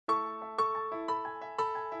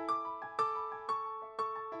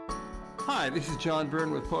Hi, this is John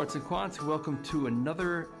Byrne with Poets and Quants. Welcome to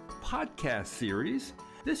another podcast series.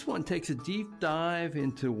 This one takes a deep dive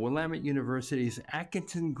into Willamette University's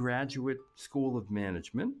Atkinson Graduate School of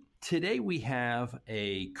Management. Today we have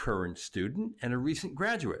a current student and a recent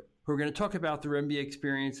graduate who are going to talk about their MBA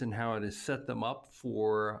experience and how it has set them up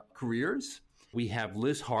for careers. We have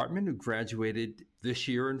Liz Hartman, who graduated this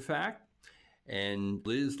year, in fact, and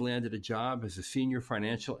Liz landed a job as a senior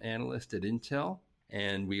financial analyst at Intel.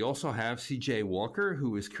 And we also have CJ Walker,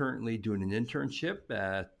 who is currently doing an internship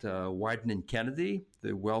at Wieden & Kennedy,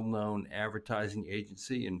 the well-known advertising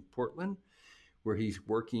agency in Portland, where he's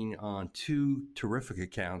working on two terrific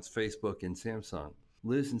accounts, Facebook and Samsung.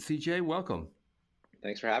 Liz and CJ, welcome.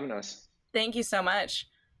 Thanks for having us. Thank you so much.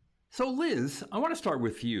 So Liz, I want to start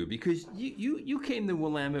with you because you came to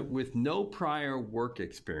Willamette with no prior work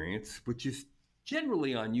experience, which is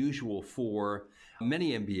generally unusual for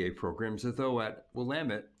many MBA programs, although at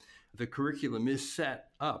Willamette, the curriculum is set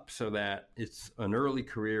up so that it's an early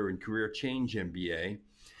career and career change MBA.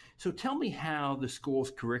 So tell me how the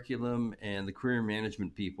school's curriculum and the career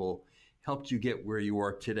management people helped you get where you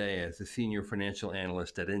are today as a senior financial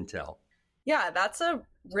analyst at Intel. Yeah, that's a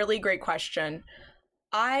really great question.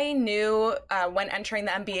 I knew when entering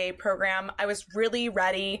the MBA program, I was really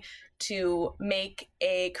ready to make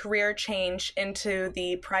a career change into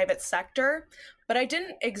the private sector, but I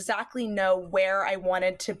didn't exactly know where I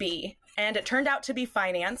wanted to be. And it turned out to be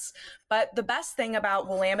finance. But the best thing about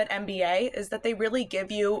Willamette MBA is that they really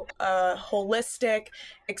give you a holistic,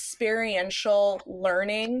 experiential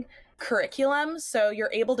learning curriculum. So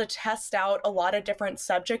you're able to test out a lot of different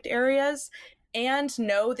subject areas and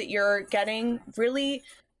know that you're getting really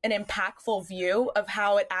an impactful view of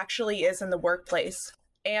how it actually is in the workplace.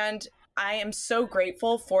 And I am so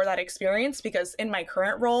grateful for that experience because in my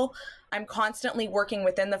current role, I'm constantly working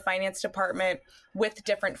within the finance department with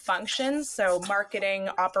different functions. So marketing,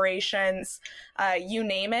 operations, you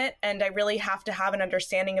name it. And I really have to have an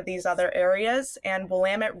understanding of these other areas. And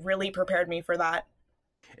Willamette really prepared me for that.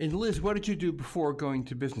 And Liz, what did you do before going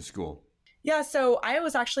to business school? Yeah, so I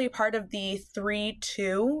was actually part of the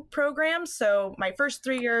 3-2 program. So my first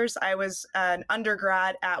 3 years, I was an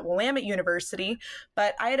undergrad at Willamette University,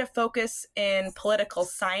 but I had a focus in political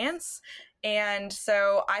science. And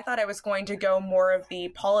so I thought I was going to go more of the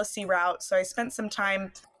policy route. So I spent some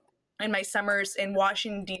time in my summers in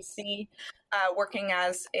Washington, D.C., working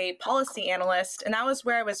as a policy analyst. And that was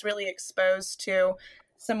where I was really exposed to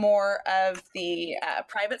some more of the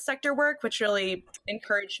private sector work, which really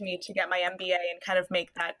encouraged me to get my MBA and kind of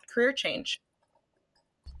make that career change.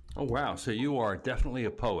 Oh, wow. So you are definitely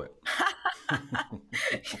a poet.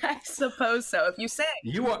 I suppose so, if you say.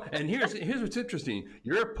 You are, and here's what's interesting.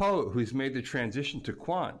 You're a poet who's made the transition to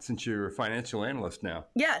quant since you're a financial analyst now.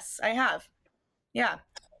 Yes, I have. Yeah.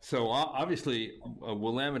 So obviously,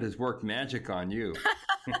 Willamette has worked magic on you.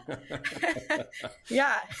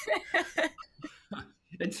 Yeah.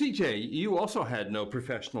 And CJ, you also had no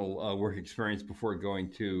professional work experience before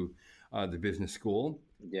going to the business school.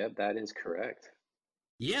 Yep, that is correct.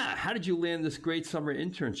 Yeah. How did you land this great summer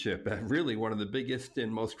internship at really one of the biggest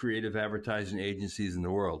and most creative advertising agencies in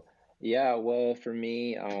the world? Yeah, well, for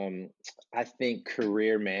me, I think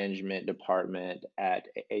career management department at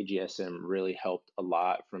AGSM really helped a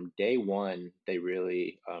lot. From day one, they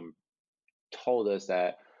really told us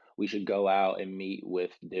that we should go out and meet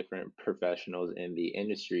with different professionals in the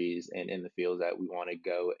industries and in the fields that we want to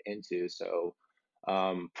go into. So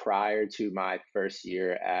prior to my first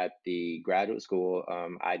year at the graduate school,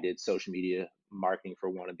 I did social media marketing for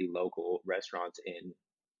one of the local restaurants in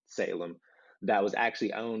Salem that was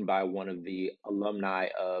actually owned by one of the alumni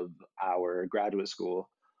of our graduate school.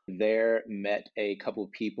 There met a couple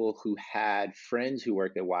of people who had friends who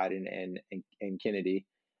worked at Wieden and Kennedy.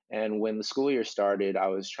 And when the school year started, I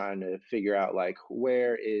was trying to figure out like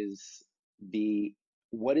what is the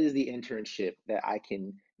internship that I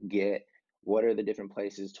can get? What are the different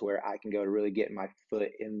places to where I can go to really get my foot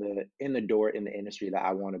in the door in the industry that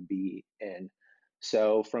I want to be in?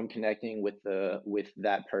 So from connecting with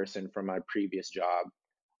that person from my previous job,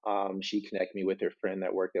 she connected me with her friend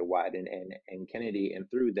that worked at Wieden and Kennedy, and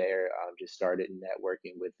through there, just started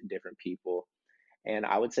networking with different people. And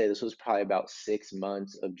I would say this was probably about 6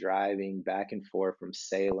 months of driving back and forth from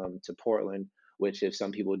Salem to Portland, which if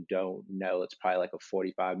some people don't know, it's probably like a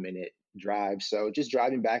 45-minute drive. So just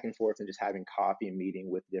driving back and forth and just having coffee and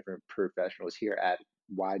meeting with different professionals here at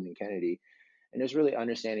Wieden and Kennedy, and just really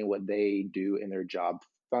understanding what they do in their job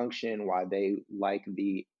function, why they like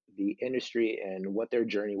the industry, and what their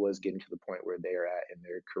journey was getting to the point where they're at in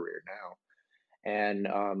their career now.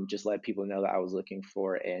 And just let people know that I was looking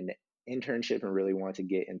for an internship and really wanted to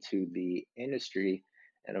get into the industry.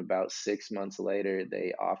 And about 6 months later,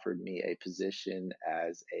 they offered me a position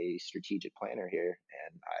as a strategic planner here,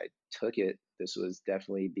 and I took it. This was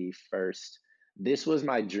definitely this was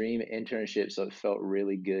my dream internship, so it felt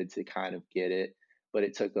really good to kind of get it. But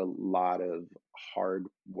it took a lot of hard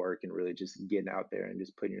work and really just getting out there and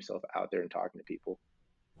just putting yourself out there and talking to people.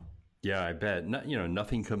 Yeah, I bet.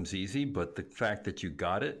 Nothing comes easy, but the fact that you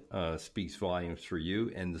got it speaks volumes for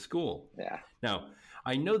you and the school. Yeah. Now,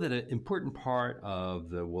 I know that an important part of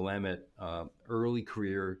the Willamette early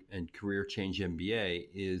career and career change MBA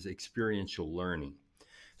is experiential learning.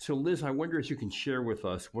 So, Liz, I wonder if you can share with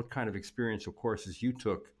us what kind of experiential courses you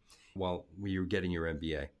took while you were getting your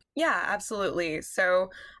MBA. Yeah, absolutely. So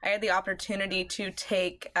I had the opportunity to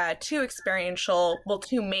take two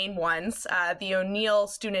main ones, the O'Neill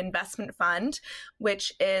Student Investment Fund,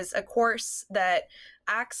 which is a course that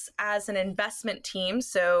acts as an investment team.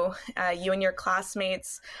 So you and your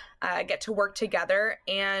classmates get to work together.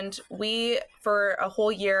 And we, for a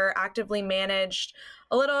whole year, actively managed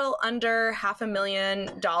a little under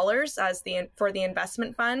 $500,000 for the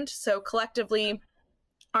investment fund. So collectively,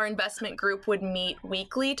 our investment group would meet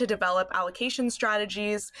weekly to develop allocation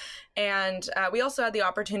strategies. And we also had the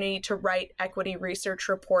opportunity to write equity research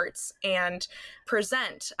reports and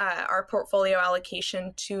present our portfolio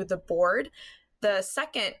allocation to the board. The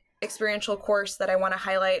second experiential course that I want to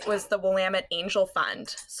highlight was the Willamette Angel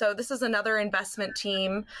Fund. So this is another investment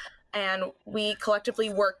team, and we collectively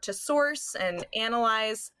work to source and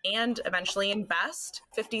analyze and eventually invest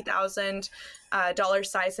 $50,000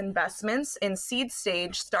 size investments in seed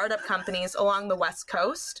stage startup companies along the West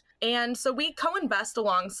Coast. And so we co-invest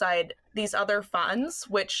alongside these other funds,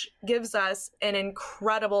 which gives us an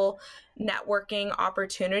incredible networking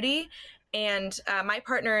opportunity. And my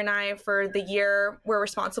partner and I, for the year, were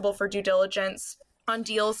responsible for due diligence on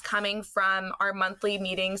deals coming from our monthly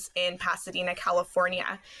meetings in Pasadena,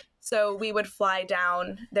 California. So we would fly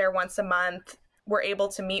down there once a month. We're able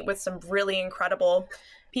to meet with some really incredible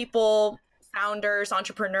people, founders,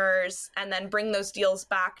 entrepreneurs, and then bring those deals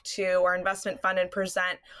back to our investment fund and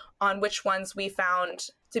present on which ones we found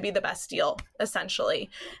to be the best deal,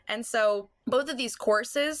 essentially. And so both of these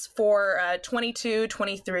courses for a 22,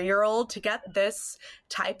 23-year-old to get this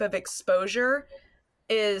type of exposure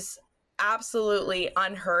is absolutely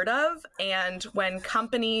unheard of. And when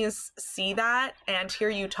companies see that and hear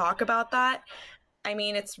you talk about that, I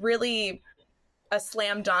mean, it's really a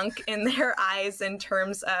slam dunk in their eyes in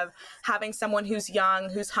terms of having someone who's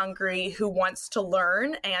young, who's hungry, who wants to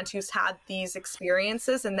learn, and who's had these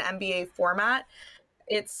experiences in the MBA format.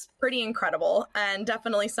 It's pretty incredible, and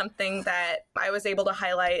definitely something that I was able to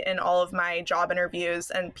highlight in all of my job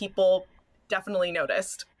interviews, and people definitely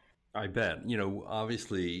noticed. I bet.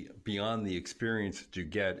 Obviously, beyond the experience that you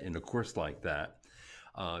get in a course like that,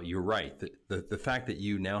 you're right. The fact that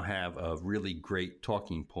you now have a really great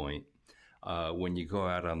talking point when you go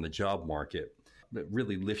out on the job market, that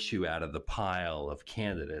really lifts you out of the pile of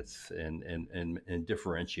candidates and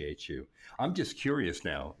differentiates you. I'm just curious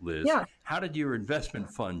now, Liz, How did your investment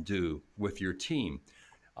fund do with your team?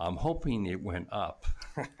 I'm hoping it went up.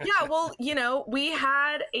 Yeah, well, we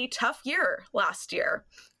had a tough year last year.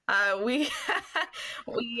 We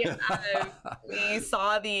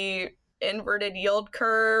saw the inverted yield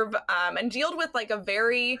curve and dealt with like a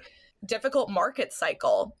very difficult market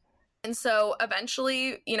cycle. And so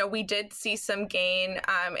eventually, we did see some gain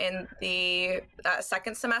in the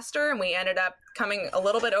second semester, and we ended up coming a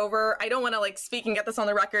little bit over. I don't want to speak and get this on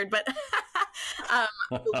the record, but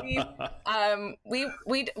we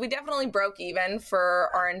definitely broke even for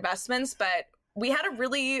our investments, but we had a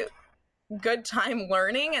really good time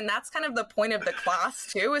learning, and that's kind of the point of the class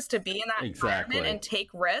too, is to be in that environment and take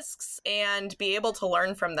risks and be able to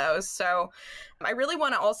learn from those. So I really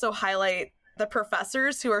want to also highlight the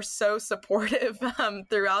professors who are so supportive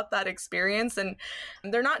throughout that experience. And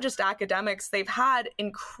they're not just academics, they've had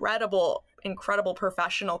incredible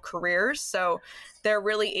professional careers. So they're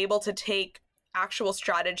really able to take actual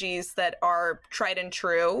strategies that are tried and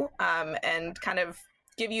true and kind of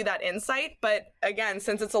give you that insight. But again,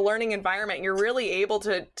 since it's a learning environment, you're really able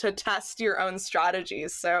to test your own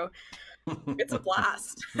strategies. So it's a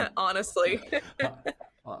blast, honestly.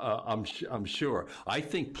 I'm sure. I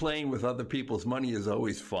think playing with other people's money is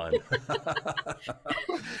always fun.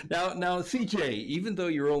 Now, CJ, even though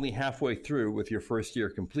you're only halfway through with your first year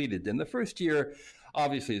completed, and the first year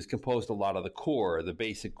obviously is composed a lot of the core, the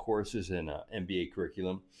basic courses in an MBA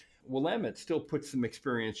curriculum, Willamette still puts some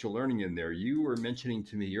experiential learning in there. You were mentioning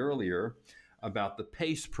to me earlier about the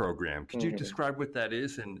PACE program. Could you Mhm. describe what that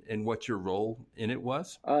is and what your role in it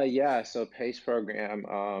was? Yeah, so PACE program,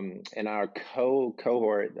 in our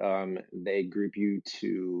cohort, they group you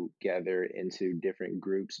together into different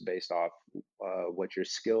groups based off what your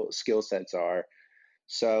skill sets are.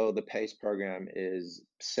 So the PACE program is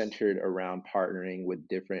centered around partnering with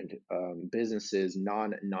different businesses,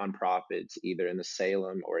 nonprofits, either in the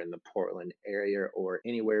Salem or in the Portland area or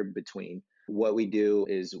anywhere between. What we do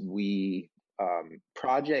is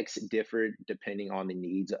projects differ depending on the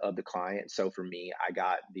needs of the client. So for me, I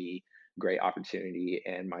got the great opportunity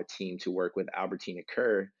and my team to work with Albertina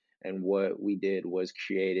Kerr. And what we did was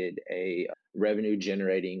created a revenue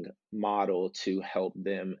generating model to help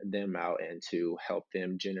them out and to help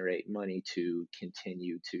them generate money to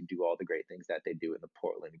continue to do all the great things that they do in the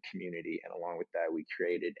Portland community. And along with that, we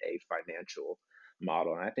created a financial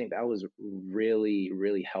model. And I think that was really,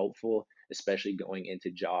 really helpful, especially going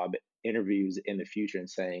into job interviews in the future and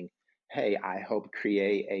saying, hey, I hope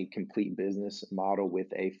create a complete business model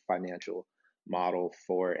with a financial model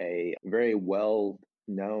for a very well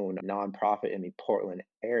known nonprofit in the Portland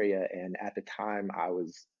area. And at the time I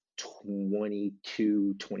was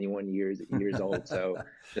 22, 21 years old. So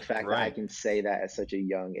the fact that I Right. can say that at such a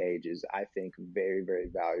young age is, I think, very, very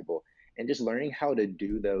valuable. And just learning how to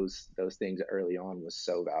do those things early on was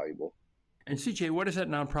so valuable. And CJ, what does that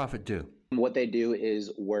nonprofit do? What they do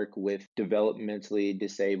is work with developmentally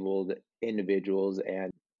disabled individuals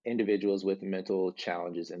and individuals with mental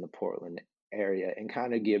challenges in the Portland area and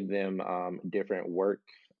kind of give them different work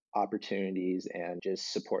opportunities and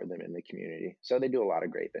just support them in the community. So they do a lot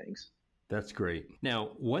of great things. That's great.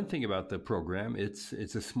 Now, one thing about the program, it's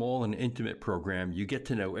a small and intimate program. You get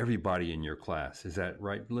to know everybody in your class. Is that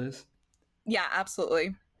right, Liz? Yeah,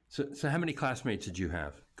 absolutely. So how many classmates did you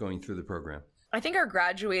have going through the program? I think our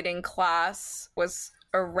graduating class was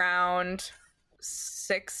around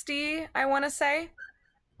 60, I want to say.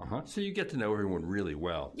 Uh-huh. So you get to know everyone really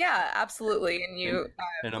well. Yeah, absolutely. And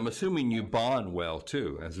And I'm assuming you bond well,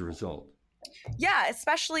 too, as a result. yeah,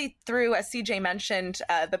 especially through, as CJ mentioned,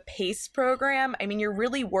 the PACE program. I mean, you're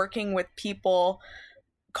really working with people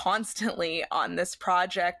constantly on this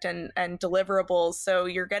project and deliverables. So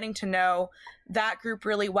you're getting to know that group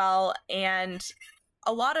really well. And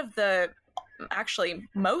a lot of actually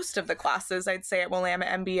most of the classes, I'd say, at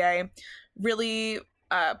Willamette MBA really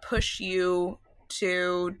push you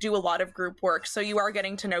to do a lot of group work. So you are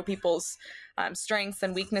getting to know people's strengths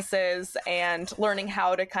and weaknesses and learning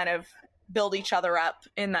how to kind of build each other up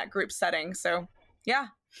in that group setting. So, yeah.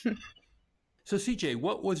 So, CJ,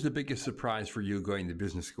 what was the biggest surprise for you going to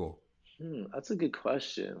business school? That's a good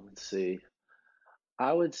question. Let's see.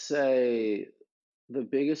 I would say the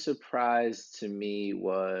biggest surprise to me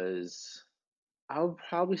was, I would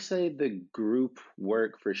probably say the group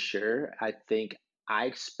work for sure. I think I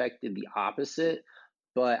expected the opposite,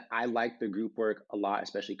 but I like the group work a lot,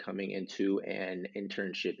 especially coming into an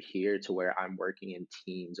internship here to where I'm working in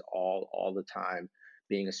teams all the time,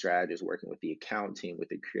 being a strategist, working with the account team, with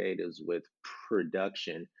the creatives, with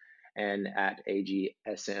production. And at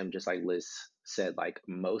AGSM, just like Liz said, like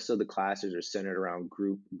most of the classes are centered around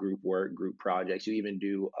group work, group projects. You even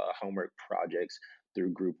do homework projects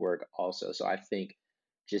through group work also. So I think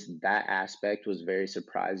just that aspect was very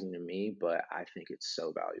surprising to me, but I think it's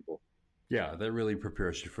so valuable. Yeah, that really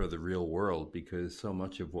prepares you for the real world because so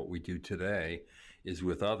much of what we do today is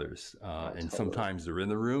with others. And Totally. sometimes they're in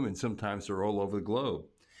the room and sometimes they're all over the globe.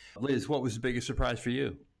 Liz, what was the biggest surprise for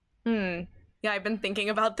you? Yeah, I've been thinking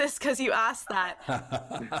about this because you asked that.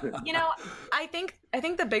 I think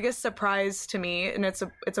the biggest surprise to me, and it's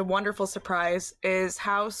a wonderful surprise, is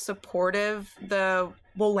how supportive the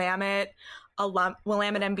Willamette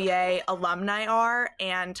MBA alumni are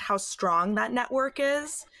and how strong that network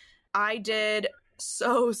is. I did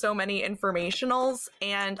so many informationals,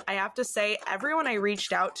 and I have to say, everyone I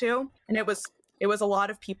reached out to, and it was a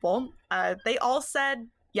lot of people, they all said,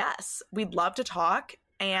 yes, we'd love to talk.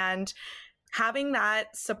 And having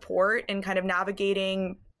that support in kind of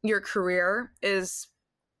navigating your career is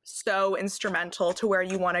so instrumental to where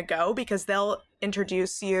you want to go, because they'll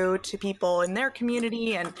introduce you to people in their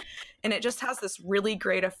community, and it just has this really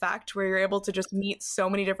great effect where you're able to just meet so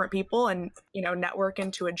many different people and, network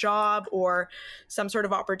into a job or some sort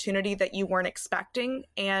of opportunity that you weren't expecting.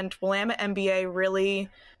 And Willamette MBA really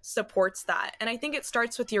supports that. And I think it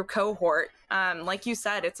starts with your cohort. Like you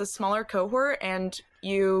said, it's a smaller cohort and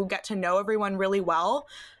you get to know everyone really well,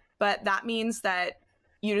 but that means that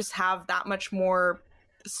you just have that much more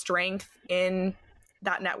strength in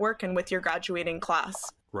that network and with your graduating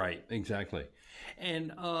class. Right, exactly.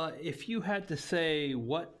 And if you had to say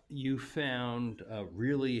what you found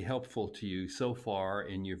really helpful to you so far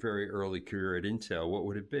in your very early career at Intel, what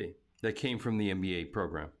would it be that came from the MBA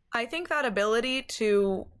program? I think that ability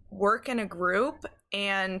to work in a group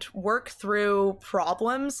and work through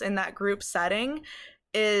problems in that group setting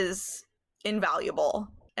is invaluable.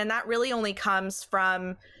 And that really only comes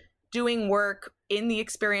from doing work in the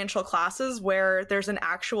experiential classes where there's an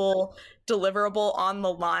actual deliverable on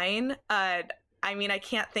the line. I mean, I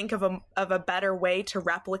can't think of a better way to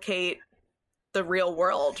replicate the real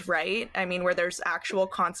world, right? I mean, where there's actual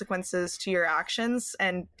consequences to your actions,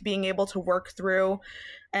 and being able to work through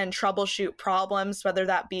and troubleshoot problems, whether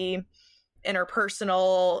that be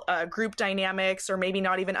interpersonal, group dynamics, or maybe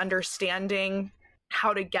not even understanding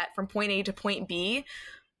how to get from point A to point B.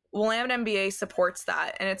 Willamette MBA supports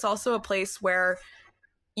that. And it's also a place where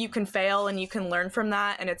you can fail and you can learn from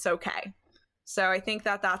that, and it's okay. So I think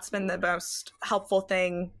that that's been the most helpful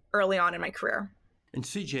thing early on in my career. And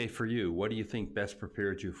CJ, for you, what do you think best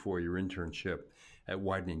prepared you for your internship at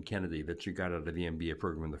Wieden+Kennedy that you got out of the MBA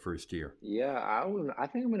program in the first year? Yeah, I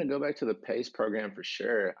think I'm going to go back to the PACE program for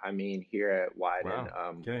sure. I mean, here at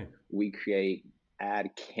Wieden, Okay. we create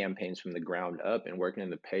ad campaigns from the ground up, and working in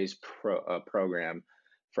the PACE program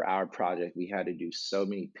for our project, we had to do so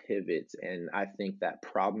many pivots. And I think that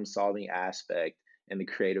problem solving aspect and the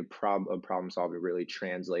creative problem solving really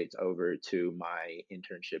translates over to my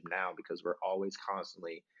internship now, because we're always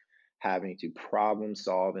constantly having to problem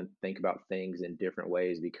solve and think about things in different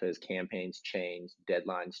ways, because campaigns change,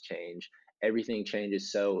 deadlines change, everything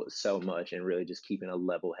changes so much, and really just keeping a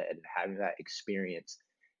level head and having that experience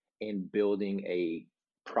in building a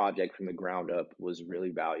project from the ground up was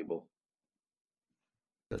really valuable.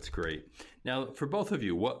 That's great. Now, for both of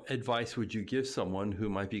you, what advice would you give someone who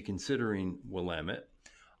might be considering Willamette?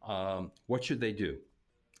 What should they do?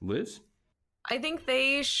 Liz? I think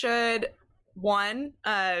they should, one,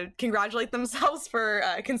 congratulate themselves for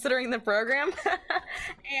considering the program.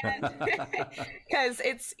 And because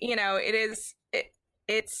it's,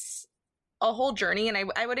 it's a whole journey. And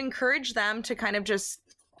I would encourage them to kind of just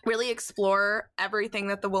really explore everything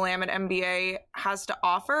that the Willamette MBA has to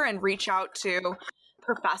offer, and reach out to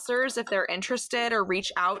professors if they're interested, or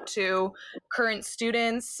reach out to current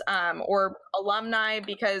students or alumni,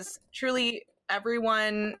 because truly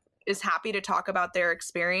everyone is happy to talk about their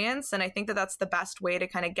experience. And I think that that's the best way to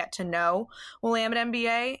kind of get to know Willamette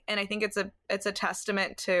MBA. And I think it's a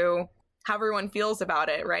testament to how everyone feels about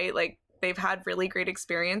it, right? Like, they've had really great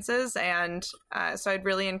experiences. And so I'd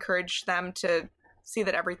really encourage them to see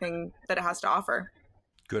that everything that it has to offer.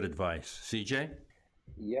 Good advice. CJ?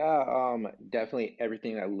 Yeah, definitely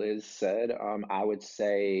everything that Liz said. I would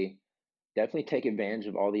say definitely take advantage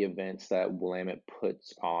of all the events that Willamette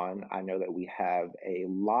puts on. I know that we have a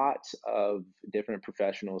lot of different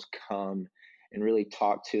professionals come and really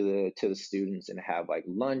talk to the students, and have like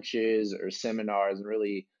lunches or seminars, and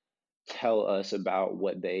really tell us about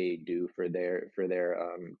what they do for their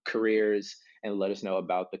careers, and let us know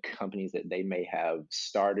about the companies that they may have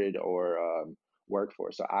started or worked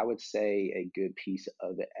for. So I would say a good piece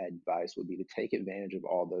of advice would be to take advantage of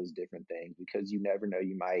all those different things, because you never know,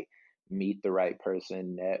 you might meet the right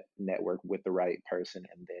person, network with the right person,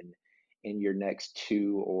 and then in your next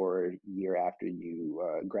 2 or year after you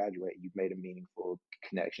graduate, you've made a meaningful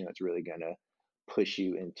connection that's really going to push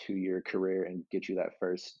you into your career and get you that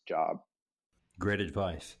first job. Great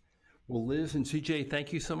advice. Well, Liz and CJ,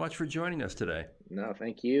 thank you so much for joining us today. No,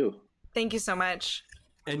 thank you. Thank you so much.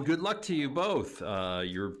 And good luck to you both.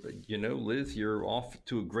 Liz, you're off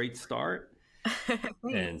to a great start.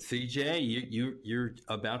 And CJ, you're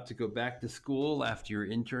about to go back to school after your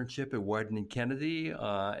internship at Wieden+Kennedy,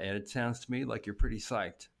 and it sounds to me like you're pretty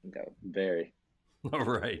psyched. Okay, very. All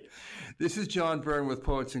right. This is John Byrne with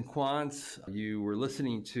Poets and Quants. You were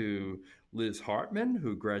listening to Liz Hartman,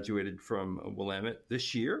 who graduated from Willamette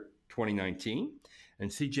this year, 2019,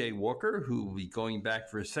 and CJ Walker, who will be going back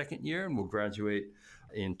for a second year and will graduate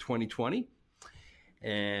in 2020.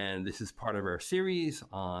 And this is part of our series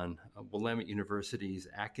on Willamette University's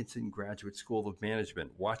Atkinson Graduate School of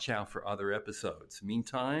Management. Watch out for other episodes.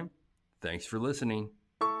 Meantime, thanks for listening.